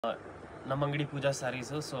ನಮ್ಮ ಅಂಗಡಿ ಪೂಜಾ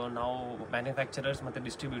ಸ್ಯಾರೀಸು. ಸೊ ನಾವು ಮ್ಯಾನುಫ್ಯಾಕ್ಚರರ್ಸ್ ಮತ್ತು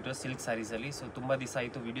ಡಿಸ್ಟ್ರಿಬ್ಯೂಟರ್ಸ್ ಸಿಲ್ಕ್ ಸ್ಯಾರೀಸಲ್ಲಿ. ಸೊ ತುಂಬ ದಿವಸ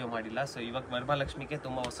ಆಯಿತು ವಿಡಿಯೋ ಮಾಡಿಲ್ಲ. ಸೊ ಇವಾಗ ವರಮಹಾಲಕ್ಷ್ಮಿಗೆ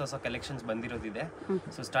ತುಂಬ ಹೊಸ ಕಲೆಕ್ಷನ್ಸ್ ಬಂದಿರೋದಿದೆ.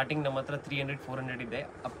 ಸೊ ಸ್ಟಾರ್ಟಿಂಗ್ ನಮ್ಮ ಹತ್ರ 300-400 ಇದೆ.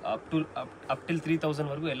 ಅಪ್ ಟಿಲ್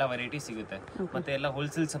 3000ವರೆಗೂ ಎಲ್ಲ ವೆರೈಟಿ ಸಿಗುತ್ತೆ. ಮತ್ತು ಎಲ್ಲ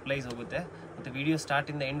ಹೋಲ್ಸೇಲ್ ಸಪ್ಲೈಸ್ ಹೋಗುತ್ತೆ. ಮತ್ತು ವಿಡಿಯೋ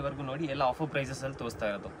ಸ್ಟಾರ್ಟಿಂದ ಎಂಡ್ವರೆಗೂ ನೋಡಿ ಎಲ್ಲ ಆಫರ್ ಪ್ರೈಸಸಲ್ಲಿ ತೋರಿಸ್ತಾ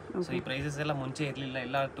ಇರೋದು. ಸೊ ಈ ಪ್ರೈಸಸ್ ಎಲ್ಲ ಮುಂಚೆ ಇರಲಿಲ್ಲ,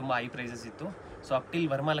 ಎಲ್ಲ ತುಂಬ ಹೈ ಪ್ರೈಸಸ್ ಇತ್ತು. ಸೊ ಅಪ್ ಟಿಲ್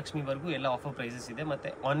ವರಮಹಾಲಕ್ಷ್ಮಿವರೆಗೂ ಎಲ್ಲ ಆಫರ್ ಪ್ರೈಸಸ್ ಇದೆ. ಮತ್ತು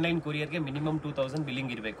ಆನ್ಲೈನ್ ಕೊರಿಯರ್ಗೆ ಮಿನಿಮಮ್ 2000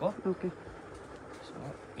 ಬಿಲ್ಲಿಂಗ್ ಇರಬೇಕು.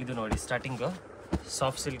 ಇದು ನೋಡಿ ಸ್ಟಾರ್ಟಿಂಗ್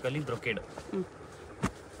ಸಾಫ್ಟ್ ಸಿಲ್ಕಲ್ಲಿ ಬ್ರೊಕೇಡ್,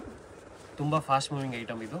 ತುಂಬ ಫಾಸ್ಟ್ ಮೂವಿಂಗ್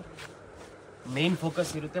ಐಟಮ್. ಇದು ಮೇನ್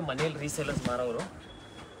ಫೋಕಸ್ ಇರುತ್ತೆ ಮನೇಲಿ ರೀಸೇಲರ್ಸ್ ಮಾರೋರು.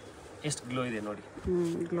 ಎಷ್ಟು ಗ್ಲೋ ಇದೆ ನೋಡಿ,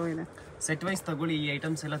 ಗ್ಲೋ ಇದೆ. ಸೆಟ್ ವೈಸ್ ತಗೊಳ್ಳಿ, ಈ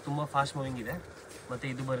ಐಟಮ್ಸ್ ಎಲ್ಲ ತುಂಬ ಫಾಸ್ಟ್ ಮೂವಿಂಗ್ ಇದೆ. ಮತ್ತೆ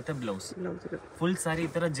ಇದು ಬರುತ್ತೆ ಬ್ಲೌಸ್. ಫುಲ್ ಸಾರಿ ಈ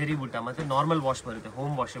ತರ ಜರಿ ಬುಟ್ಟ, ಮತ್ತೆ ನಾರ್ಮಲ್ ವಾಶ್ ಬರುತ್ತೆ,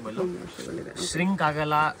 ಹೋಮ್ ವಾಷಬಲ್, ಶ್ರಿಂಕ್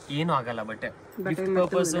ಆಗಲ್ಲ, ಏನು ಆಗಲ್ಲ. ಬಟ್ಟೆ ಗಿಫ್ಟ್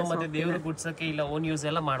ಪರ್ಪಸ್ ಮತ್ತೆ ದೇವ್ರ ಗುಡ್ಸಕ್ಕೆ ಇಲ್ಲ ಓನ್ ಯೂಸ್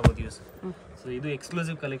ಎಲ್ಲ ಮಾಡ್ಬೋದು ಯೂಸ್. ಸೊ ಇದು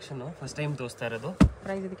ಎಕ್ಸ್ಕ್ಲೂಸಿವ್ ಕಲೆಕ್ಷನ್, ಫಸ್ಟ್ ಟೈಮ್ ತೋರಿಸ್ತಾ ಇರೋದು.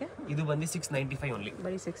 ಇದು ಬಂದು 695 ಓನ್ಲಿ.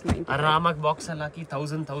 ಆರಾಮಾಗಿ ಬಾಕ್ಸ್ ಅಲ್ಲಿ ಹಾಕಿ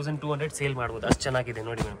 1000-1200 ಸೇಲ್ ಮಾಡ್ಬೋದು, ಅಷ್ಟು ಚೆನ್ನಾಗಿದೆ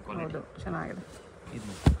ನೋಡಿ ಮೇಡಮ್. ಚೆನ್ನಾಗಿದೆ.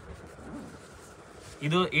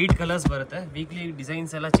 ಇದು 8 ಕಲರ್ಸ್ ಬರುತ್ತೆ. ವೀಕ್ಲಿ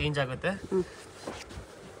ಡಿಸೈನ್ಸ್ ಎಲ್ಲ ಚೇಂಜ್ ಆಗುತ್ತೆ.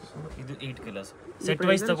 ಇದು 8 ಕಲರ್ಸ್ ಸೆಟ್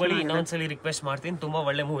ವೈಸ್ ತಗೊಳ್ಳಿ. ಇನ್ನೊಂದ್ಸಲಿ ರಿಕ್ವೆಸ್ಟ್ ಮಾಡ್ತೀನಿ, ತುಂಬಾ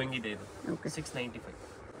ಒಳ್ಳೆ ಮೂವಿಂಗ್ ಇದೆ ಇದು. 695.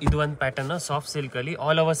 ಇದು ಒಂದು ಪ್ಯಾಟರ್ನ್ ಸಾಫ್ಟ್ ಸಿಲ್ಕ್ ಅಲ್ಲಿ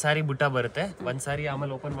ಆಲ್ ಓವರ್ ಸ್ಯಾರಿ ಬುಟ್ಟ ಬರುತ್ತೆ. ಒಂದ್ ಸಾರಿ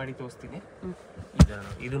ಆಮೇಲೆ ಓಪನ್ ಮಾಡಿ ತೋರಿಸ್ತೀನಿ.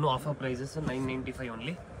 ಇದನ್ನು offer prices 995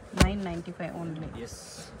 only. 995 only. S,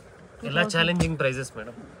 ಎಲ್ಲ ಚಾಲೆಂಜಿಂಗ್ ಪ್ರೈಸಸ್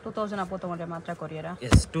ಮೇಡಮ್. 2000 ಅಪ್ಪೋ ತಗೊಂಡ್ರೆ ಮಾತ್ರ courier.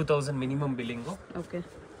 S, 2000 minimum billing. Okay.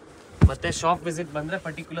 ಮತ್ತೆ ಶಾಪ್ ವಿಸಿಟ್ ಬಂದ್ರೆ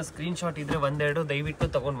ಪರ್ಟಿಕ್ಯುಲರ್ ಸ್ಕ್ರೀನ್ ಶಾಟ್ ಇದ್ರೆ ಒಂದೆರಡು ದಯವಿಟ್ಟು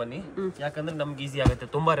ತಗೊಂಡ್ ಬನ್ನಿ, ಯಾಕಂದ್ರೆ ನಮ್ಗೆ ಈಸಿ ಆಗುತ್ತೆ,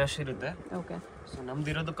 ತುಂಬಾ ರಶ್ ಇರುತ್ತೆ. ಓಕೆ. ಸೊ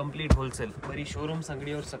ನಮ್ದಿರೋದು ಕಂಪ್ಲೀಟ್ ಹೋಲ್ಸೇಲ್, ಬರೀ ಶೋರೂಮ್ಸ್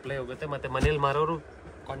ಅಂಗಡಿಯವ್ರು ಸಪ್ಲೈ ಹೋಗುತ್ತೆ. ಮತ್ತೆ ಮನೇಲಿ ಮಾರೋರು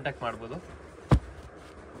ಕಾಂಟ್ಯಾಕ್ಟ್ ಮಾಡ್ಬೋದು.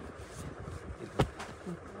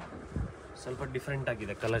 ಸ್ವಲ್ಪ ಡಿಫ್ರೆಂಟ್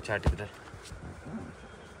ಆಗಿದೆ ಕಲರ್ ಚಾರ್ಟ್ ಇದ್ರೆ.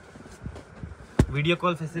 Video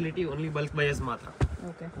call facility only bulk buyers ಮಾತ್ರ.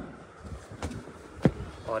 ಓಕೆ.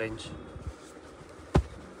 ಆರೆಂಜ್,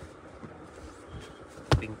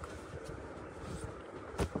 ಪಿಂಕ್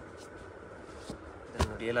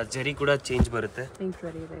ನೋಡಿ, ಎಲ್ಲ ಜರಿ ಕೂಡ ಚೇಂಜ್ ಬರುತ್ತೆ. ಪಿಂಕ್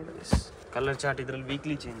ಜರಿ ಇದೆ ಇದು. ಕಲರ್ ಚಾರ್ಟ್ ಇದ್ರಲ್ಲಿ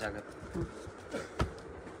ವೀಕ್ಲಿ ಚೇಂಜ್ ಆಗುತ್ತೆ.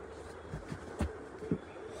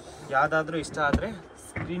 ಯಾವ್ದಾದ್ರೂ ಇಷ್ಟ ಆದ್ರೆ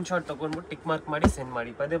ಸ್ಕ್ರೀನ್ ಶಾಟ್ ತಗೊಂಡ್ಬಿಟ್ಟು ಟಿಕ್ ಮಾರ್ಕ್ ಮಾಡಿ ಸೆಂಡ್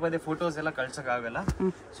ಮಾಡಿ. ಪದೇ ಪದೇ ಫೋಟೋಸ್ ಎಲ್ಲ ಕಳ್ಸಕ್ಕಾಗಲ್ಲ.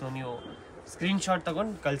 ಸೊ ನೀವು ಸ್ಕ್ರೀನ್ ಶಾಟ್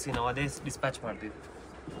ತಗೊಂಡು ಕಳಿಸಿ, ನಾವು ಅದೇ ಡಿಸ್ಪ್ಯಾಚ್ ಮಾಡ್ತೀವಿ.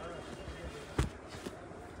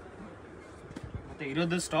 ಮತ್ತೆ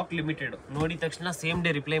ಇರೋದು ಸ್ಟಾಕ್ ಲಿಮಿಟೆಡ್, ನೋಡಿದ ತಕ್ಷಣ ಸೇಮ್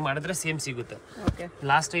ಡೇ ರಿಪ್ಲೈ ಮಾಡಿದ್ರೆ ಸೇಮ್ ಸಿಗುತ್ತೆ.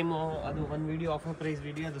 ಲಾಸ್ಟ್ ಟೈಮ್ ಅದು ಒಂದು ವಿಡಿಯೋ ಆಫರ್ ಪ್ರೈಸ್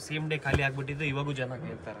ವಿಡಿಯೋ, ಅದು ಸೇಮ್ ಡೇ ಖಾಲಿ ಆಗ್ಬಿಟ್ಟಿದ್ದು. ಇವಾಗೂ ಜನ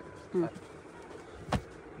ಹೇಳ್ತಾರೆ.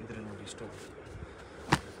 ಇದ್ರಲ್ಲಿ ನೋಡಿ ಇಷ್ಟೊಂದು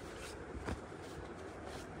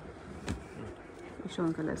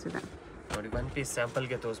ಕಲರ್ಸ್ ಇದೆ ನೋಡಿ. One piece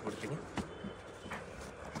ಸ್ಯಾಂಪಲ್ಗೆ ತೋರಿಸ್ಬಿಡ್ತೀನಿ.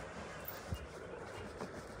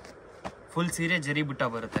 ಫುಲ್ ಸೀರೆ ಜರಿ ಬುಟ್ಟ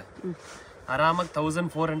ಬರುತ್ತೆ. ಆರಾಮಾಗಿ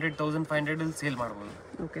 1400-1500 ಸೇಲ್ ಮಾಡ್ಬೋದು.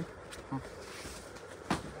 ಓಕೆ.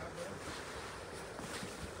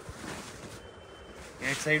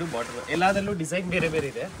 ಎರಡ್ ಸೈಡು ಬಾರ್ಡರ್, ಎಲ್ಲದರಲ್ಲೂ ಡಿಸೈನ್ ಬೇರೆ ಬೇರೆ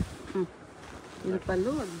ಇದೆ. ಇದು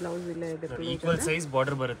ಪಲ್ಲು, ಬ್ಲೌಸ್ ಇಲ್ಲ ಇದೆ. ಈಕ್ವಲ್ ಸೈಜ್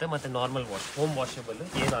ಬಾರ್ಡರ್ ಬರುತ್ತೆ. ಮತ್ತೆ ನಾರ್ಮಲ್ ವಾಶ್, ಹೋಮ್ ವಾಷಬಲ್,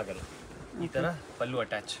 ಏನಾಗಲ್ಲ. ಈ ತರ ಪಲ್ಲು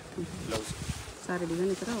ಅಟ್ಯಾಚ್, ಬ್ಲೌಸ್. ಸಾರಿ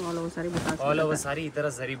ಡಿಸೈನ್ ಈ ತರ ಆಲ್ ಓವರ್ ಸಾರಿ ಬುಟ್ಟ, ಆಲ್ ಓವರ್ ಸಾರಿ ಈ ತರ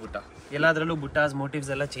ಸರಿ ಬುಟ್ಟ. ಎಲ್ಲದರಲ್ಲೂ ಬುಟ್ಟಾಸ್ ಮೋಟಿವ್ಸ್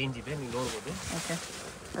ಎಲ್ಲ ಚೇಂಜ್ ಇದೆ, ನೀವು ನೋಡಬಹುದು. ಓಕೆ.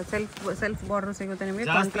 ಸೆಲ್ಫ್ ಬಾರ್ಡರ್ ಸಿಗುತ್ತೆ ನಿಮಗೆ,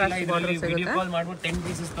 ಕಾಂಟ್ರಾಸ್ಟ್ ಬಾರ್ಡರ್ ಸಿಗುತ್ತೆ. ವಿಡಿಯೋ ಕಾಲ್ ಮಾಡ್ಬಿಟ್ಟು 10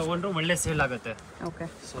 ಪೀಸಸ್ ತಗೊಂಡ್ರು ಒಳ್ಳೆ ಸೇಲ್ ಆಗುತ್ತೆ. ಓಕೆ.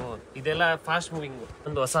 ಸೊ ಇದೆಲ್ಲ ಫಾಸ್ಟ್ ಮೂವಿಂಗ್,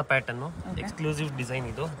 ಒಂದು ಹೊಸ ಪ್ಯಾಟರ್ನ್, ಎಕ್ಸ್ಕ್ಲೂಸಿವ್ ಡಿಸೈನ್.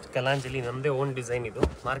 ಇದು ಕಲಾಂಜಲಿ ನಮ್ದೇ ಓನ್ ಡಿಸೈನ್. ಇದು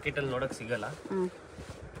ಮಾರ್ಕೆಟ್ ಅಲ್ಲಿ ನೋಡಕ್ ಸಿಗಲ್ಲ.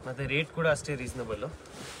 ಮತ್ತೆ ರೇಟ್ ಕೂಡ ಅಷ್ಟೇ ರೀಸನಬಲ್.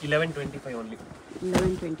 1125 ಓನ್ಲಿ.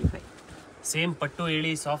 1125. ಸೇಮ್ ಪಟ್ಟು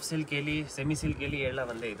ಹೇಳಿ, ಸಾಫ್ಟ್ ಸಿಲ್ಕ್ ಹೇಳಿ, ಸೆಮಿ ಸಿಲ್ಕ್ ಹೇಳಿ ಎಲ್ಲ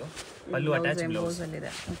ಒಂದೇ. ಇದು ಪಲ್ಲು ಅಟ್ಯಾಚ್ ಬ್ಲೌಸ್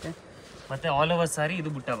ಇದೆ. ಓಕೆ. ಮತ್ತೆ ಆಲ್ ಓವರ್ ಸಾರಿ ಇದು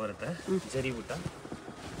ಬುಟ್ಟ ಬರುತ್ತೆ, ಜರಿ ಬುಟ್ಟ.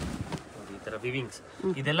 ಈ ತರ ವಿವಿಂಗ್ಸ್,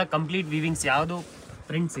 ಇದೆಲ್ಲ ಕಂಪ್ಲೀಟ್ ವಿವಿಂಗ್ಸ್, ಯಾವುದು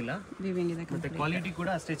ಪ್ರಿಂಟ್ಸ್ ಇಲ್ಲ. ವಿವಿಂಗ್ ಇದೆ. ಮತ್ತೆ ಕ್ವಾಲಿಟಿ ಕೂಡ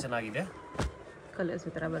ಅಷ್ಟೇ ಚೆನ್ನಾಗಿದೆ. ಕಲರ್ಸ್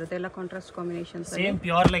ಈ ತರ ಬರುತ್ತೆ, ಎಲ್ಲ contrast combination. Same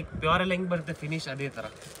pure, like pure ಅಲ್ಲಿ ಹೆಂಗ್ ಬರುತ್ತೆ ಫಿನಿಶ್, ಅದೇ ತರ.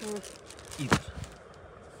 ಇದು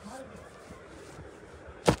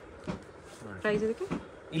ಪ್ರೈಸ್ ಇದಕ್ಕೆ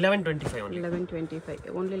 1125 ಓನ್ಲಿ. 1125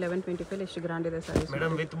 ಓನ್ಲಿ. 1125 ಎಷ್ಟು ಗ್ರಾಂಡ್ ಇದೆ ಸಾರೀಸ್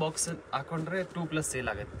ಮೇಡಮ್. ವಿತ್ ಬಾಕ್ಸ್ ಹಾಕೊಂಡ್ರೆ 2+ ಸೇಲ್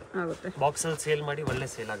ಆಗುತ್ತೆ. ಬಾಕ್ಸ್ ಅಲ್ಲಿ ಸೇಲ್ ಮಾಡಿ ಒಳ್ಳೆ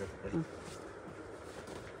ಸೇಲ್ ಆಗುತ್ತೆ.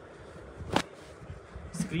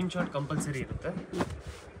 ಸ್ಕ್ರೀನ್ ಶಾಟ್ ಕಂಪಲ್ಸರಿ ಇರುತ್ತೆ.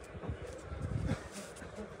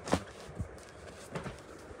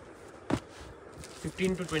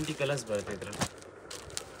 $15 to 20 ಕಲರ್ಸ್ ಬರುತ್ತೆ ಇದರಲ್ಲಿ.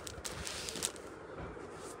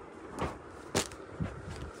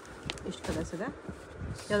 ಎಷ್ಟು ಕಲರ್ಸ್ ಇದೆ?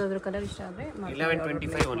 ಯಾವುದಾದ್ರೂ ಕಲರ್ ಇಷ್ಟ ಆದರೆ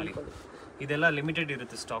 1125 ಓನ್ಲಿ. ಇದೆಲ್ಲ ಲಿಮಿಟೆಡ್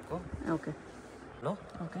ಇರುತ್ತೆ ಸ್ಟಾಕು. ಓಕೆ.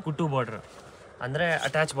 ಕುಟ್ಟು ಬಾರ್ಡರ್ ಅಂದರೆ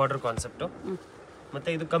ಅಟ್ಯಾಚ್ ಬಾರ್ಡರ್ ಕಾನ್ಸೆಪ್ಟು. ಮತ್ತು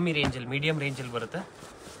ಇದು ಕಮ್ಮಿ ರೇಂಜಲ್ಲಿ, ಮೀಡಿಯಂ ರೇಂಜಲ್ಲಿ ಬರುತ್ತೆ.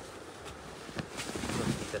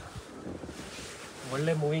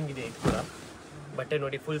 ಒಳ್ಳೆ ಮೂವಿಂಗ್ ಇದೆ ಇದು ಕೂಡ. ಬಟ್ಟೆ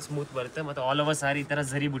ನೋಡಿ ಫುಲ್ ಸ್ಮೂತ್ ಬರುತ್ತೆ ಮತ್ತೆ ಆಲ್ ಓವರ್ ಸಾರಿ ಈ ತರ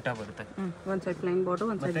ಜರಿ ಬುಟ್ಟ ಬರುತ್ತೆ ಒಂದು ಸೈಡ್ ಪ್ಲೈನ್ ಬಾರ್ಡರ್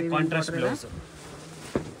ಒಂದು ಸೈಡ್ ಮತ್ತೆ ಕಾಂಟ್ರಾಸ್ಟ್ ಬ್ಲೌಸ್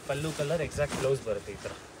ಪಲ್ಲು ಕಲರ್ ಎಕ್ಸಾಕ್ಟ್ ಬ್ಲೌಸ್ ಬರುತ್ತೆ ಈ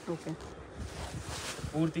ತರ ಓಕೆ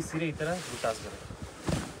ಪೂರ್ತಿ ಸೀರೆ ಈ ತರ ಬುಟ್ಟಾಸ್ ಬರುತ್ತೆ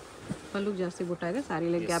ಪಲ್ಲು ಜಾಸ್ತಿ ಬುಟ್ಟ ಇದೆ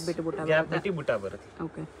ಸಾರಿಲಿ ಗ್ಯಾಪ್ ಬಿಟ್ಟು ಬುಟ್ಟ ಗ್ಯಾಪ್ ಬಿಟ್ಟು ಬುಟ್ಟ ಬರುತ್ತೆ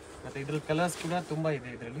ಓಕೆ ಮತ್ತೆ ಇದ್ರಲ್ಲಿ ಕಲರ್ಸ್ ಕೂಡ ತುಂಬಾ ಇದೆ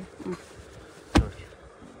ಇದರಲ್ಲಿ ನೋಡಿ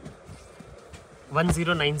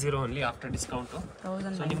 1090 ಓನ್ಲಿ ಆಫ್ಟರ್ ಡಿಸ್ಕೌಂಟ್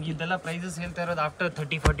ಸೊ ನಿಮ್ಗೆ ಇದೆಲ್ಲ ಪ್ರೈಸಸ್ ಹೇಳ್ತಾ ಇರೋದು ಆಫ್ಟರ್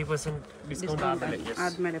 30-40% ಡಿಸ್ಕೌಂಟ್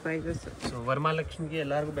ಆದ್ಮೇಲೆ ಪ್ರೈಸಸ್ ಸೊ ವರಮಹಾಲಕ್ಷ್ಮಿಗೆ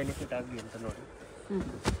ಎಲ್ಲರಿಗೂ ಬೆನಿಫಿಟ್ ಆಗಲಿ ಅಂತ ನೋಡಿ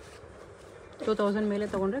 2000 ಮೇಲೆ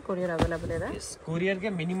ತಗೊಂಡ್ರೆ ಕೊರಿಯರ್ ಅವೈಲೇಬಲ್ ಇದೆ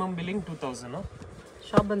ಕೊರಿಯರ್ಗೆ ಮಿನಿಮಮ್ ಬಿಲ್ಲಿಂಗ್ 2000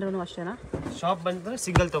 ಶಾಪ್ ಬಂದ್ರೂ ಅಷ್ಟೇನಾ ಶಾಪ್ ಬಂದ್ರೆ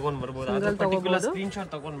ಸಿಂಗಲ್ ತಗೊಂಡ್ ಬರ್ಬೋದು ಅದ್ರ ಪರ್ಟಿಕ್ಯುಲರ್ ಸ್ಕ್ರೀನ್ ಶಾಟ್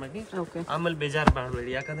ತಗೊಂಡ್ ಬನ್ನಿ ಓಕೆ ಆಮೇಲೆ ಬೇಜಾರು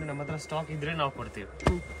ಮಾಡಬೇಡಿ ಯಾಕಂದ್ರೆ ನಮ್ಮ ಹತ್ರ ಸ್ಟಾಕ್ ಇದ್ರೆ ನಾವು ಕೊಡ್ತೀವಿ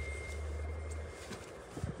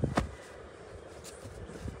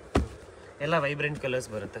ಎಲ್ಲ ವೈಬ್ರೆಂಟ್ ಕಲರ್ಸ್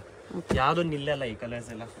ಬರುತ್ತೆ ಯಾವುದು ನಿಲ್ಲಲ್ಲ ಈ ಕಲರ್ಸ್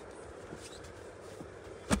ಎಲ್ಲ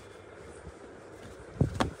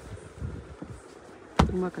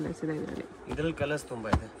ತುಂಬಾ ಕಲರ್ಸ್ ಇದೆ ಇದರಲ್ಲಿ ಕಲರ್ಸ್ ತುಂಬಾ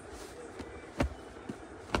ಇದೆ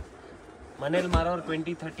ಮನೇಲಿ ಮಾರೋರು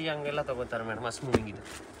 20-30 ಹಂಗೆಲ್ಲ ತಗೋತಾರೆ ಮೇಡಮ್ ಅಷ್ಟು ಮೂವಿಂಗ್ ಇದೆ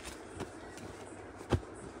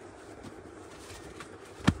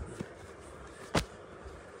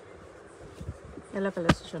ಎಲ್ಲ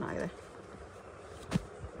ಕಲರ್ಸ್ ಚೆನ್ನಾಗಿದೆ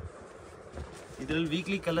ಇದರಲ್ಲಿ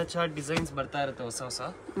ವೀಕ್ಲಿ ಕಲರ್ ಚಾರ್ಟ್ ಡಿಸೈನ್ಸ್ ಬರ್ತಾ ಇರುತ್ತೆ ಹೊಸ ಹೊಸ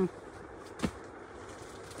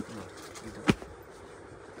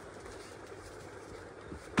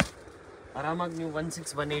ಆರಾಮಾಗಿ ನೀವು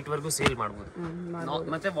 1618 ವರೆಗೂ ಸೇಲ್ ಮಾಡ್ಬೋದು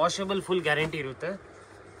ಮತ್ತೆ ವಾಷಬಲ್ ಫುಲ್ ಗ್ಯಾರಂಟಿ ಇರುತ್ತೆ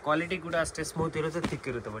ಕ್ವಾಲಿಟಿ ಕೂಡ ಅಷ್ಟೇ ಸ್ಮೂತ್ ಇರುತ್ತೆ ಥಿಕ್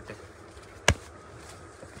ಇರುತ್ತೆ ಬಟ್ಟೆ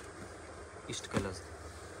ಇಷ್ಟು ಕಲರ್ಸ್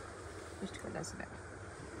ಇದೆ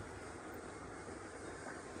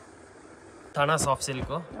ತಾಣ ಸಾಫ್ಟ್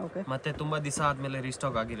ಸಿಲ್ಕ್ ಓಕೆ ಮತ್ತೆ ತುಂಬಾ ದಿವಸ ಆದ್ಮೇಲೆ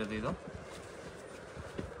ರೀಸ್ಟಾಕ್ ಆಗಿರೋದು ಇದು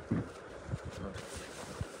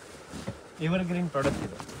ಎವರ್ ಗ್ರೀನ್ ಪ್ರಾಡಕ್ಟ್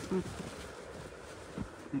ಇದು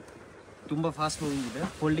ತುಂಬಾ ಫಾಸ್ಟ್ ಮೂವಿಂಗ್ ಇದೆ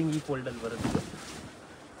ಫೋಲ್ಡಿಂಗ್ ಈ ಫೋಲ್ಡ್ ಅಲ್ಲಿ ಬರುತ್ತೆ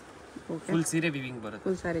ಫುಲ್ ಸೀರೆ ವಿವಿಂಗ್ ಬರುತ್ತೆ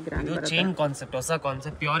ಫುಲ್ ಸಾರಿ ಗ್ರ್ಯಾಂಡ್ ಇದು ಚೈನ್ ಕಾನ್ಸೆಪ್ಟ್ ಹೊಸ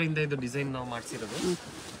ಕಾನ್ಸೆಪ್ಟ್ ಪ್ಯೂರ್ ಇಂದ ಇದು ಡಿಸೈನ್ ನಾವು ಮಾಡಿಸಿರೋದು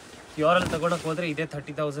ಪ್ಯೂರ್ ಅಲ್ಲಿ ತಗೊಳಕ್ ಹೋದ್ರೆ ಇದೆ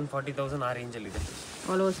 30,000-40,000 ಆ ರೇಂಜ್ ಅಲ್ಲಿ ಇದೆ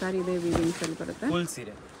ಆಲ್ ಓವರ್ ಸಾರಿ ಇದೆ ವಿವಿಂಗ್ಸ್ ಅಲ್ಲಿ ಬರುತ್ತೆ ಫುಲ್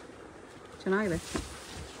ಸೀರೆ ಚೆನ್ನಾಗಿದೆ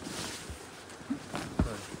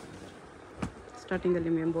ಸ್ಟಾರ್ಟಿಂಗ್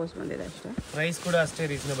ಅಲ್ಲಿ ಮೆಂಬೋಸ್ ಬಂದಿದೆ ಅಷ್ಟೇ ಪ್ರೈಸ್ ಕೂಡ ಅಷ್ಟೇ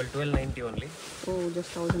ರೀಸನಬಲ್ 1290 ಓನ್ಲಿ ಓ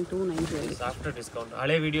ಜಸ್ಟ್ 1290 ಅಲ್ಲಿ ಆಫ್ಟರ್ ಡಿಸ್ಕೌಂಟ್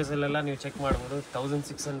ಹಳೆ ವಿಡಿಯೋಸ್ ಅಲ್ಲೆಲ್ಲ ನೀವು ಚೆಕ್ ಮಾಡ್ಬೋದು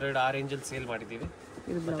 1600 ಆ ರೇಂಜ್ ಅಲ್ಲಿ ಸೇಲ್ ಮಾಡಿದೀವಿ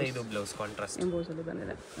ಮತ್ತೆ ಇದು ಬ್ಲೌಸ್ ಕಾಂಟ್ರಾಸ್ಟ್ ಮೆಂಬೋಸ್ ಅಲ್ಲಿ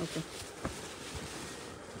ಬಂದಿದೆ ಓಕೆ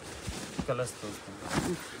ಕಲರ್ಸ್ ತೋರಿಸ್ತೀನಿ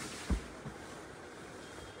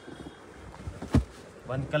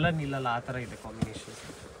ಒಂದು ಕಲರ್ ನಿಲ್ಲಲ್ಲ ಆ ಥರ ಇದೆ ಕಾಂಬಿನೇಷನ್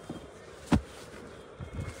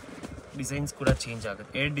ಡಿಸೈನ್ಸ್ ಕೂಡ ಚೇಂಜ್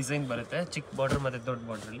ಆಗುತ್ತೆ 8 ಡಿಸೈನ್ ಬರುತ್ತೆ ಚಿಕ್ಕ ಬಾರ್ಡರ್ ಮತ್ತೆ ದೊಡ್ಡ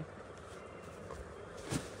ಬಾರ್ಡ್ರಲ್ಲಿ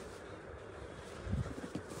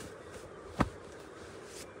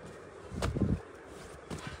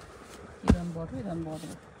ಇದೊಂದು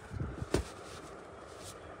ಬಾರ್ಡರ್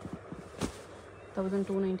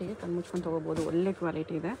 1290ಗೆ ಕಣ್ಣು ಮುಚ್ಕೊಂಡು ತಗೋಬಹುದು ಒಳ್ಳೆ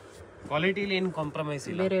ಕ್ವಾಲಿಟಿ ಇದೆ ಕ್ವಾಲಿಟಿಲಿ ಏನು ಕಾಂಪ್ರಮೈಸ್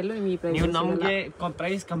ಇಲ್ಲ ಬೇರೆ ಎಲ್ಲೂ ನಿಮಗೆ ಪ್ರೈಸ್ ನೀವು ನಮಗೆ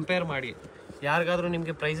ಪ್ರೈಸ್ ಕಂಪೇರ್ ಮಾಡಿ ಯಾರಿಗಾದ್ರೂ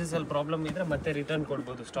ನಿಮಗೆ ಪ್ರೈಸಸ್ ಅಲ್ಲಿ ಪ್ರಾಬ್ಲಮ್ ಇದ್ರೆ ಮತ್ತೆ ರಿಟರ್ನ್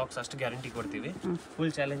ಕೊಡ್ಬೋದು ಸ್ಟಾಕ್ಸ್ ಅಷ್ಟು ಗ್ಯಾರಂಟಿ ಕೊಡ್ತೀವಿ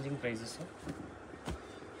ಫುಲ್ ಚಾಲೆಂಜಿಂಗ್ ಪ್ರೈಸಸ್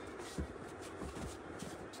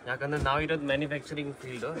ಯಾಕಂದ್ರೆ ನಾವಿರೋದು ಮ್ಯಾನುಫ್ಯಾಕ್ಚರಿಂಗ್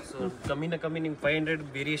ಫೀಲ್ಡ್ ಸೊ ಕಮ್ಮಿ ನಿಮ್ಗೆ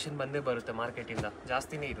 500 ವೇರಿಯೇಷನ್ ಬಂದೇ ಬರುತ್ತೆ ಮಾರ್ಕೆಟಿಂದ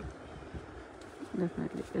ಜಾಸ್ತಿನೇ ಇರುತ್ತೆ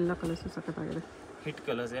ಡೆಫಿನೆಟ್ಲಿ ಎಲ್ಲ ಕಲರ್ಸು ಸಖತ್ತಾಗಿದೆ ಹಿಟ್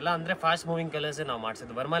ಕಲರ್ಸ್ ಎಲ್ಲ ಅಂದ್ರೆ ಫಾಸ್ಟ್ ಮೂವಿಂಗ್ ಕಲರ್ಸ್ ನಾವು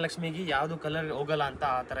ಮಾಡಿಸಿದ್ದು ವರಮಹಾಲಕ್ಷ್ಮಿಗೆ ಯಾವುದು ಕಲರ್ ಹೋಗಲ್ಲ ಅಂತ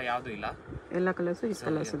ಆ ಥರ ಯಾವುದು ಇಲ್ಲ ಎಲ್ಲ ಕಲರ್ಸು ಹಿಟ್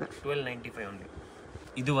ಕಲರ್ಸ್ ಇದೆ 1295 ಓನ್ಲಿ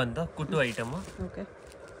ಇದು ಒಂದು ಕುಟ್ಟು ಐಟಮ್ ಓಕೆ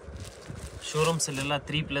ಶೋರೂಮ್ಸ್ ಅಲ್ಲೆಲ್ಲ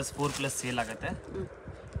 3+4+ ಸೇಲ್ ಆಗುತ್ತೆ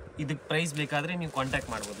ಇದಕ್ಕೆ ಪ್ರೈಸ್ ಬೇಕಾದ್ರೆ ನೀವು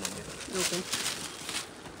ಕಾಂಟ್ಯಾಕ್ಟ್ ಮಾಡ್ಬೋದು ನಮಗೆ ಓಕೆ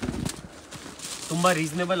ತುಂಬಾ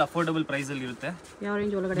ರೀಸನೇಬಲ್ ಅಫೋರ್ಡಬಲ್ ಪ್ರೈಸ್ ಅಲ್ಲಿ ಇರುತ್ತೆ ಯಾವ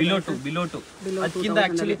ರೇಂಜ್ ಒಳಗಡೆ ಬಿಲೋ ಟು ಅದಕ್ಕಿಂತ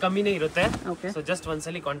ಆಕ್ಚುಲಿ ಕಮ್ಮಿನೇ ಇರುತ್ತೆ ಓಕೆ ಸೊ ಜಸ್ಟ್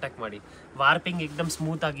ಒಂದ್ಸಲಿ ಕಾಂಟ್ಯಾಕ್ಟ್ ಮಾಡಿ ವಾರ್ಪಿಂಗ್ ಎಕ್ದಮ್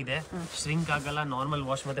ಸ್ಮೂತ್ ಆಗಿದೆ ಶ್ರಿಂಕ್ ಆಗಲ್ಲ ನಾರ್ಮಲ್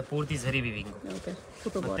ವಾಶ್ ಮತ್ತೆ ಪೂರ್ತಿ ಜರಿ ವಿವಿಂಗ್ ಓಕೆ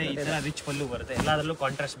ಮತ್ತೆ ಈ ತರ ರಿಚ್ ಪಲ್ಲು ಬರುತ್ತೆ ಎಲ್ಲದರಲ್ಲೂ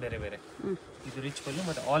ಕಾಂಟ್ರಾಸ್ಟ್ ಬೇರೆ ಬೇರೆ ಇದು ರಿಚ್ ಪಲ್ಲು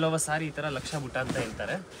ಮತ್ತೆ ಆಲ್ ಓವರ್ ಸಾರಿ ಈ ತರ ಲಕ್ಷ ಬುಟ್ಟ ಅಂತ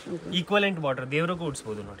ಹೇಳ್ತಾರೆ ಈಕ್ವಲೆಂಟ್ ಬಾರ್ಡರ್ ದೇವರಿಗೂ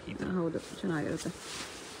ಉಡ್ಸ್ಬೋದು ನೋಡಿ ಈ ತರ ಹೌದು ಚೆನ್ನಾಗಿರುತ್ತೆ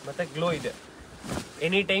ಮತ್ತೆ ಗ್ಲೋ ಇದೆ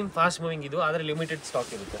ಎನಿ ಟೈಮ್ ಫಾಸ್ಟ್ ಮೂವಿಂಗ್ ಇದು ಆದ್ರೆ ಲಿಮಿಟೆಡ್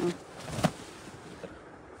ಸ್ಟಾಕ್ ಇರುತ್ತೆ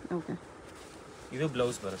ಓಕೆ ಇದು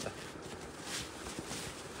ಬ್ಲೌಸ್ ಬರುತ್ತೆ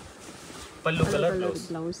ಪಲ್ಲು ಕಲರ್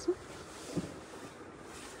ಬ್ಲೌಸ್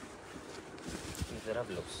ಈ ತರ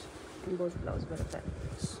ಬ್ಲೌಸ್ ಬ್ಲೌಸ್ ಬರುತ್ತೆ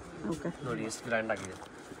ಓಕೆ ನೋಡಿ ಎಷ್ಟು ಗ್ರ್ಯಾಂಡ್ ಆಗಿದೆ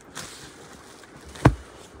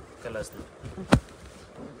ಕಲರ್ಸ್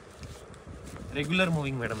ರೆಗ್ಯುಲರ್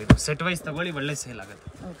ಮೂವಿಂಗ್ ಮೇಡಮ್ ಇದು ಸೆಟ್ ವೈಸ್ ತಗೊಳ್ಳಿ ಒಳ್ಳೆ ಸೇಲ್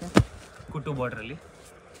ಆಗುತ್ತೆ ಓಕೆ ಕುಟ್ಟು ಬಾರ್ಡ್ರಲ್ಲಿ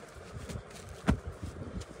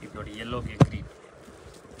ಇದು ನೋಡಿ ಯೆಲ್ಲೋಗೆ ಗ್ರೀನ್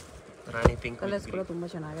ರಾಣಿ ಪಿಂಕ್ ಕಲರ್ಸ್ ಕೂಡ ತುಂಬಾ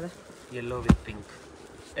ಚೆನ್ನಾಗಿದೆ ಯೆಲ್ಲೋ ವಿತ್ ಪಿಂಕ್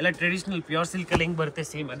ಎಲ್ಲ ಟ್ರೆಡಿಷನಲ್ ಪ್ಯೂರ್ ಸಿಲ್ಕ್ ಅಲ್ಲಿ ಹೆಂಗ್ ಬರುತ್ತೆ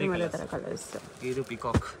ಸೇಮ್ ಅದೇ ಕಲರ್ಸ್ ಇದು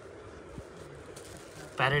ಪಿಕಾಕ್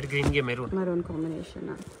ಪ್ಯಾರೆಟ್ ಗ್ರೀನ್ ಗೆ maroon combination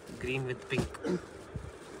green with pink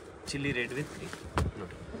chilli red with green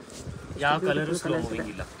ನೋಡಿ, ಯಾವ ಕಲರು ಸ್ಲೋ ಮೂವಿಂಗ್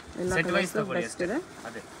ಇಲ್ಲ. ಸೆಟ್ ವೈಸ್ ತಗೊಳ್ಳಿ ಅಷ್ಟೇ.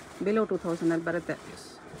 ಅದೇ ಬಿಲೋ 2000 ಅಲ್ಲಿ ಬರುತ್ತೆ.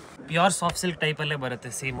 ಪ್ಯೂರ್ ಸಾಫ್ಟ್ ಸಿಲ್ಕ್ ಟೈಪಲ್ಲೇ ಬರುತ್ತೆ.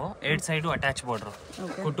 ಸೇಮು 8 ಸೈಡು ಅಟ್ಯಾಚ್ ಬಾರ್ಡ್ರು,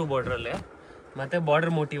 ಕುಟ್ಟು ಬಾರ್ಡ್ರಲ್ಲೇ. ಮತ್ತೆ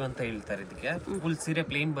ಬಾರ್ಡರ್ ಮೋಟಿವ್ ಅಂತ ಹೇಳ್ತಾರೆ ಇದಕ್ಕೆ. ಫುಲ್ ಸೀರೆ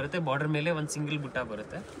ಪ್ಲೇನ್ ಬರುತ್ತೆ, ಬಾರ್ಡರ್ ಮೇಲೆ ಒಂದು ಸಿಂಗಲ್ ಬುಟ್ಟ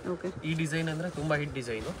ಬರುತ್ತೆ. ಈ ಡಿಸೈನ್ ಅಂದ್ರೆ ತುಂಬಾ ಹಿಟ್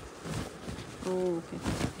ಡಿಸೈನು.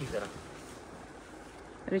 ಈ ತರ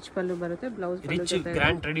ರಿಚ್ ಪಲ್ಲು ಬರುತ್ತೆ, ಬ್ಲೌಸ್ ರಿಚ್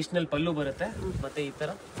ಗ್ರ್ಯಾಂಡ್ ಟ್ರೆಡಿಷನಲ್ ಪಲ್ಲು ಬರುತ್ತೆ. ಮತ್ತೆ ಈ ತರ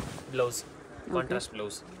ಬ್ಲೌಸ್, ಕಾಂಟ್ರಾಸ್ಟ್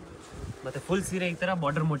ಬ್ಲೌಸ್. ಮತ್ತೆ ಫುಲ್ ಸೀರೆ ಈ ತರ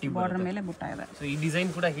ಬಾರ್ಡರ್ ಮೋಟಿವ್ ಬಾರ್ಡರ್ ಮೇಲೆ ಬುಟ್ಟ ಇದೆ. ಸೊ ಈ ಡಿಸೈನ್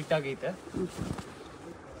ಕೂಡ ಹಿಟ್ ಆಗೈತೆ.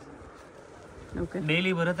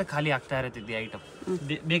 ಡೈಲಿ ಬರುತ್ತೆ, ಖಾಲಿ ಆಗ್ತಾ ಇರುತ್ತೆ ಐಟಮ್.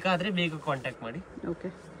 ಬೇಕಾದ್ರೆ ಬೇಗ ಕಾಂಟ್ಯಾಕ್ಟ್ ಮಾಡಿ.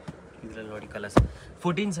 ಇದ್ರಲ್ಲಿ ನೋಡಿ ಕಲರ್ಸ್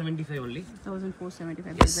 1475 ಓನ್ಲಿ.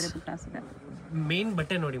 1475 ಬೇರೆ ಬುಟ್ಟಾಸ್ ಇದೆ. ಮೇನ್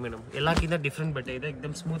ಬಟ್ಟೆ ನೋಡಿ ಮೇಡಮ್, ಎಲ್ಲಕ್ಕಿಂತ ಡಿಫ್ರೆಂಟ್ ಬಟ್ಟೆ ಇದೆ,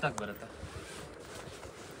 एकदम ಸ್ಮೂತ್ ಆಗಿ ಬರುತ್ತೆ.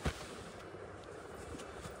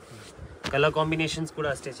 ಕಲರ್ ಕಾಂಬಿನೇಷನ್ಸ್ ಕೂಡ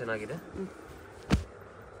ಅಷ್ಟೇ ಚೆನ್ನಾಗಿದೆ.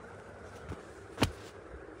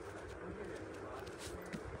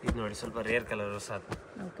 ಇದು ನೋಡಿ ಸ್ವಲ್ಪ ರೇರ್ ಕಲರ್ ಸಾಕು.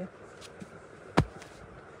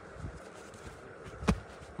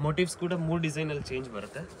 ಮೋಟಿವ್ಸ್ ಕೂಡ 3 ಡಿಸೈನ್ ಅಲ್ಲಿ ಚೇಂಜ್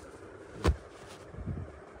ಬರುತ್ತೆ.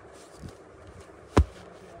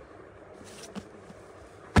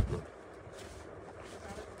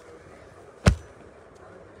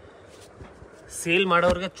 ಸೇಲ್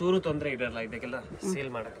ಮಾಡೋರ್ಗೆ ಚೂರು ತೊಂದರೆ ಇರಲ್ಲ, ಇದಕ್ಕೆಲ್ಲ ಸೇಲ್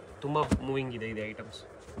ಮಾಡಕ್ಕೆ ತುಂಬಾ ಮೂವಿಂಗ್ ಇದೆ ಐಟಮ್ಸ್.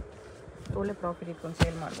 ಒಳ್ಳೆ ಪ್ರಾಫಿಟ್ ಇಟ್ಕೊಂಡು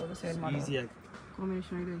ಸೇಲ್ ಮಾಡ್ಬೋದು. ಸೇಲ್ ಮಾಡಿ ಈಸಿಯಾಗಿ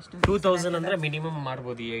ಕಾಂಬಿನೇಷನ್ ಇದು ಎಷ್ಟು 2000 ಅಂದ್ರೆ ಮಿನಿಮಮ್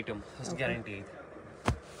ಮಾಡ್ಬೋದು ಈ ಐಟಮ್, ಅಷ್ಟು ಗ್ಯಾರಂಟಿ ಇದೆ.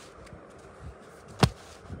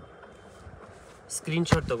 ಸ್ಕ್ರೀನ್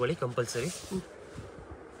ಶಾಟ್ ತಗೊಳ್ಳಿ ಕಂಪಲ್ಸರಿ.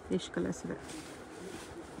 ಎಷ್ಟು ಕಲರ್ಸ್ ಇದೆ?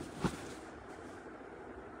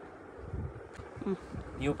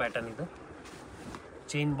 ನ್ಯೂ ಪ್ಯಾಟರ್ನ್ ಇದು,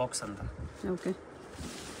 ಚೈನ್ ಬಾಕ್ಸ್ ಅಂತ. Okay,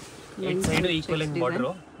 8 side equivalent border.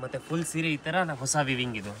 ಮತ್ತೆ ಫುಲ್ ಸೀರೆ ಈ ತರ ಹೊಸ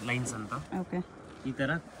ವಿವಿಂಗ್ ಇದು ಲೈನ್ಸ್ ಅಂತ. ಓಕೆ, ಈ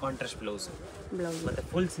ತರ ಕಾಂಟ್ರಾಸ್ಟ್ ಬ್ಲೌಸ್. ಮತ್ತೆ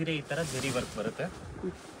ಫುಲ್ ಸೀರೆ ಈ ತರ ಜರಿ ವರ್ಕ್ ಬರುತ್ತೆ.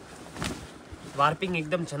 ವಾರ್ಪಿಂಗ್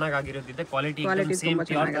एकदम ಚೆನ್ನಾಗಿ ಆಗಿರೋದಿದೆ. ಕ್ವಾಲಿಟಿ ಸೇಮ್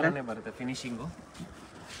ಪ್ಯೂರ್ ತರನೇ ಬರುತ್ತೆ. ಫಿನಿಶಿಂಗು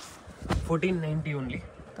 1490 ಓನ್ಲಿ.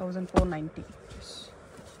 1490.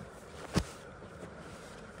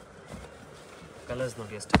 ಕಲರ್ಸ್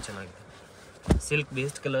ನೋಡಿ ಎಷ್ಟು ಚೆನ್ನಾಗಿದೆ. ಸಿಲ್ಕ್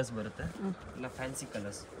ಬೇಸ್ಡ್ ಕಲರ್ಸ್ ಬರುತ್ತೆ, ಇಲ್ಲ ಫ್ಯಾನ್ಸಿ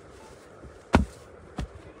ಕಲರ್ಸ್.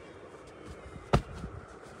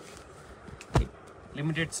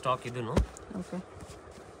 ಲಿಮಿಟೆಡ್ ಸ್ಟಾಕ್ ಇದನ್ನು. ಓಕೆ,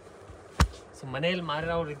 ಸೊ ಮನೆಯಲ್ಲಿ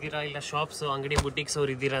ಮಾರೋರು ಇದ್ದೀರಾ, ಇಲ್ಲ ಶಾಪ್ಸ್ ಅಂಗಡಿ ಬುಟಿಕ್ಸ್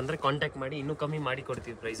ಅವ್ರು ಇದ್ದೀರಾ ಅಂದರೆ ಕಾಂಟ್ಯಾಕ್ಟ್ ಮಾಡಿ, ಇನ್ನೂ ಕಮ್ಮಿ ಮಾಡಿ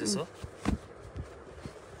ಕೊಡ್ತೀವಿ ಪ್ರೈಸಸ್ಸು.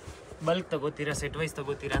 ಬಲ್ಕ್ ತಗೋತೀರಾ, ಸೆಟ್ ವೈಸ್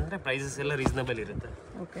ತಗೋತೀರಾ ಅಂದರೆ ಪ್ರೈಸಸ್ ಎಲ್ಲ ರೀಸನಬಲ್ ಇರುತ್ತೆ.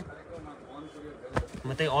 ಓಕೆ,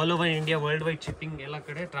 ಮತ್ತು all over India world wide shipping ಎಲ್ಲ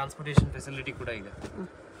ಕಡೆ ಟ್ರಾನ್ಸ್ಪೋರ್ಟೇಷನ್ ಫೆಸಿಲಿಟಿ ಕೂಡ ಇದೆ.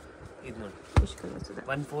 ಇದು ನೋಡಿ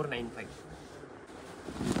 1495.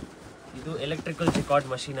 ಇದು ಎಲೆಕ್ಟ್ರಿಕಲ್ ಜಿಕಾರ್ಡ್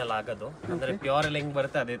ಮಷೀನ್ ಅಲ್ಲಿ ಆಗೋದು, ಅಂದ್ರೆ ಪ್ಯೂರ್ ಎಲ್ಲ ಹೆಂಗ್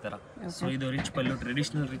ಬರುತ್ತೆ ಅದೇ ತರ. ಸೊ ಇದು ರಿಚ್ ಪಲ್ಲು,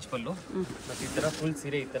 ಟ್ರೆಡಿಷನಲ್ ರಿಚ್ ಪಲ್ಲು. ಮತ್ತೆ ಈ ತರ ಫುಲ್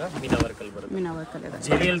ಸೀರೆ ಈ ತರ ಮೀನಾ ವರ್ಕ್ ಅಲ್ಲಿ ಬರುತ್ತೆ.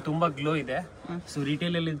 ಜೆರಿಯಲ್ಲಿ ತುಂಬಾ ಗ್ಲೋ ಇದೆ. ಸೊ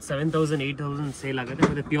ರಿಟೇಲ್ ಅಲ್ಲಿ 7000 8000 ಸೇಲ್ ಆಗುತ್ತೆ.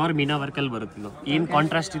 ಮತ್ತೆ ಪ್ಯೂರ್ ಮೀನಾ ವರ್ಕ್ ಅಲ್ಲಿ ಬರುತ್ತೆ. ಇದು ಏನ್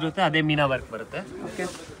ಕಾಂಟ್ರಾಸ್ಟ್ ಇರುತ್ತೆ ಅದೇ ಮೀನಾ ವರ್ಕ್ ಬರುತ್ತೆ.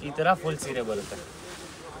 ಈ ತರ ಫುಲ್ ಸೀರೆ ಬರುತ್ತೆ.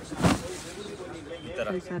 ಈ ತರ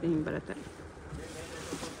ಬರುತ್ತೆ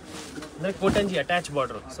ಅಂದ್ರೆ ಕೋಟಂಜಿ ಅಟ್ಯಾಚ್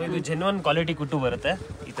ಬಾರ್ಡರ್. ಸೊ ಇದು ಜೆನ್ಯೂನ್ ಕ್ವಾಲಿಟಿ ಕುಟ್ಟು ಬರುತ್ತೆ.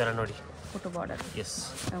 ಈ ತರ ನೋಡಿ ಕುಟ್ಟು ಬಾರ್ಡರ್. ಎಸ್.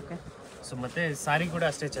 ಓಕೆ, ಸೊ ಮತ್ತೆ ಸಾರಿ ಕೂಡ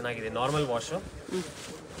ಅಷ್ಟೇ ಚೆನ್ನಾಗಿದೆ. ನಾರ್ಮಲ್ ವಾಶು,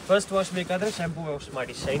 ಫಸ್ಟ್ ವಾಶ್ ಬೇಕಾದ್ರೆ ಶಾಂಪೂ ವಾಶ್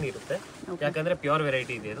ಮಾಡಿ, ಶೈನ್ ಇರುತ್ತೆ. ಯಾಕಂದ್ರೆ ಪ್ಯೂರ್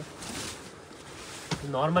ವೆರೈಟಿ ಇದೆ ಇದು.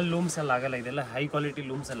 ನಾರ್ಮಲ್ ಲೂಮ್ಸ್ ಅಲ್ಲಿ ಆಗಲ್ಲ, ಇದೆಲ್ಲ ಹೈ ಕ್ವಾಲಿಟಿ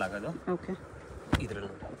ಲೂಮ್ಸ್ ಅಲ್ಲಿ ಆಗೋದು. ಓಕೆ,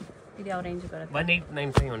 ಇದ್ರಲ್ಲಿ ಇದು ಯಾವ ರೇಂಜ್ ಬರುತ್ತೆ?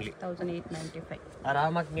 1895 ಓನ್ಲಿ. 1895.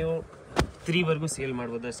 ಆರಾಮಾಗಿ ನೀವು 3 ವರ್ಗೂ ಸೇಲ್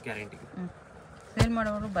ಮಾಡ್ಬೋದು, ಅಷ್ಟು ಗ್ಯಾರಂಟಿ. ಸೇಲ್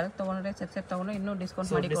ಮಾಡೋರು ಬಲ್ಕ್ ತಗೊಂಡ್ರೆ ಸೆಟ್ ತಗೊಂಡ್ರೆ ಇನ್ನೂ ಡಿಸ್ಕೌಂಟ್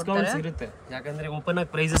ಮಾಡಿ ಡಿಸ್ಕೌಂಟ್ಸ್ ಇರುತ್ತೆ. ಯಾಕಂದ್ರೆ ಓಪನ್ ಆಗಿ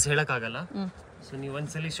ಪ್ರೈಸಸ್ ಹೇಳಕ್ಕಾಗಲ್ಲ. ಸೊ ನೀವು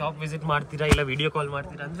ಒಂದ್ಸಲಿ ಶಾಪ್ ವಿಸಿಟ್ ಮಾಡ್ತೀರಾ, ಇಲ್ಲ ವಿಡಿಯೋ ಕಾಲ್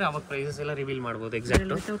ಮಾಡ್ತೀರಾ ಅಂದ್ರೆ ಅವಾಗ ಪ್ರೈಸಸ್ ಎಲ್ಲ ರಿವೀಲ್ ಮಾಡ್ಬೋದು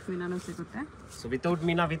ಎಕ್ಸಾಕ್ಟ್. ವಿತೌಟ್ ಮೀನಾನು ಸಿಗುತ್ತೆ. ಸೊ ವಿತೌಟ್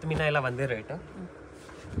ಮೀನಾ, ವಿತ್ ಮೀನಾ ಎಲ್ಲ ಒಂದೇ ರೇಟ್.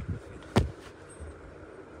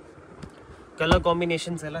 ಕಲರ್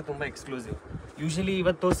ಕಾಂಬಿನೇಷನ್ಸ್ ಎಲ್ಲ ತುಂಬಾ ಎಕ್ಸ್ಕ್ಲೂಸಿವ್. ಯೂಶಲಿ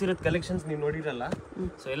ಇವತ್ತು ತೋರಿಸಿರೋದು ಕಲೆಕ್ಷನ್ಸ್ ನೀವು ನೋಡಿರಲ್ಲ.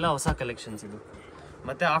 ಸೊ ಎಲ್ಲ ಹೊಸ ಕಲೆಕ್ಷನ್ಸ್ ಇದು.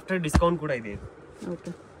 ಮತ್ತೆ ಆಫ್ಟರ್ ಡಿಸ್ಕೌಂಟ್ ಕೂಡ ಇದೆ ಇದು.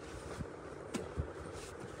 ಓಕೆ,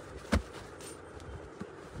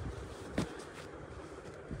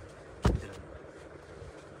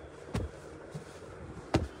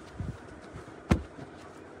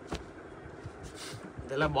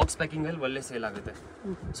 ಇದೆಲ್ಲ ಬಾಕ್ಸ್ ಪ್ಯಾಕಿಂಗ್ ಅಲ್ಲಿ ಒಳ್ಳೆ ಸೇಲ್ ಆಗುತ್ತೆ.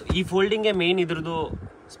 ಸೊ ಈ ಫೋಲ್ಡಿಂಗ್ ಮೇನ್ ಇದ್ರದ್ದು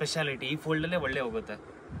ಸ್ಪೆಷಾಲಿಟಿ. ಈ ಫೋಲ್ಡ್ ಅಲ್ಲೇ ಒಳ್ಳೆ ಹೋಗುತ್ತೆ.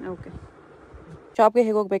 ಓಕೆ, ಶಾಪ್ಗೆ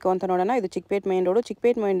ಹೇಗೆ ಹೋಗಬೇಕು ಅಂತ ನೋಡೋಣ. ಇದು Chickpet main road.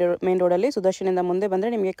 Chickpet main ರೋಡಲ್ಲಿ ಸುದರ್ಶನಿಂದ ಮುಂದೆ ಬಂದರೆ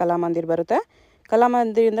ನಿಮಗೆ ಕಲಾಮಂದಿರ್ ಬರುತ್ತೆ.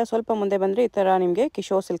 ಕಲಾಮಂದಿರಿಂದ ಸ್ವಲ್ಪ ಮುಂದೆ ಬಂದರೆ ಈ ಥರ ನಿಮಗೆ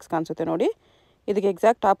ಕಿಶೋರ್ ಸಿಲ್ಕ್ಸ್ ಕಾಣಿಸುತ್ತೆ ನೋಡಿ. ಇದಕ್ಕೆ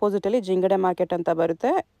ಎಕ್ಸಾಕ್ಟ್ ಆಪೋಸಿಟಲ್ಲಿ ಜಿಂಗಡೆ ಮಾರ್ಕೆಟ್ ಅಂತ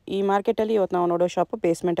ಬರುತ್ತೆ. ಈ ಮಾರ್ಕೆಟಲ್ಲಿ ಇವತ್ತು ನಾವು ನೋಡೋ ಶಾಪು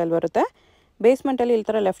ಬೇಸ್ಮೆಂಟಲ್ಲಿ ಬರುತ್ತೆ. ಬೇಸ್ಮೆಂಟಲ್ಲಿ ಈ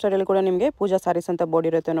ಥರ ಲೆಫ್ಟ್ ಸೈಡಲ್ಲಿ ಕೂಡ ನಿಮಗೆ ಪೂಜಾ ಸಾರೀಸ್ ಅಂತ ಬೋರ್ಡ್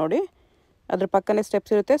ಇರುತ್ತೆ ನೋಡಿ. ಅದ್ರ ಪಕ್ಕನೇ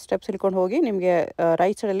ಸ್ಟೆಪ್ಸ್ ಇರುತ್ತೆ. ಸ್ಟೆಪ್ಸ್ ಇಳ್ಕೊಂಡು ಹೋಗಿ ನಿಮಗೆ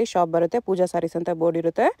ರೈಟ್ ಸೈಡಲ್ಲಿ ಶಾಪ್ ಬರುತ್ತೆ. ಪೂಜಾ ಸಾರೀಸ್ ಅಂತ ಬೋರ್ಡ್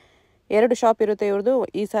ಇರುತ್ತೆ. 2 ಶಾಪ್ ಇರುತ್ತೆ ಇವ್ರದ್ದು.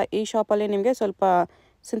 ಈ ಶಾಪಲ್ಲಿ ನಿಮಗೆ ಸ್ವಲ್ಪ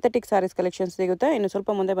ಸಿಂಥೆಟಿಕ್ ಸಾರೀಸ್ ಕಲೆಕ್ಷನ್ಸ್ ಸಿಗುತ್ತೆ. ಇನ್ನು ಸ್ವಲ್ಪ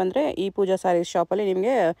ಮುಂದೆ ಬಂದರೆ ಈ ಪೂಜಾ ಸಾರೀಸ್ ಶಾಪಲ್ಲಿ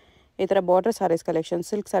ನಿಮಗೆ ಈ ಥರ border saris collection,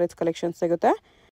 silk saris collections ಸಿಗುತ್ತೆ.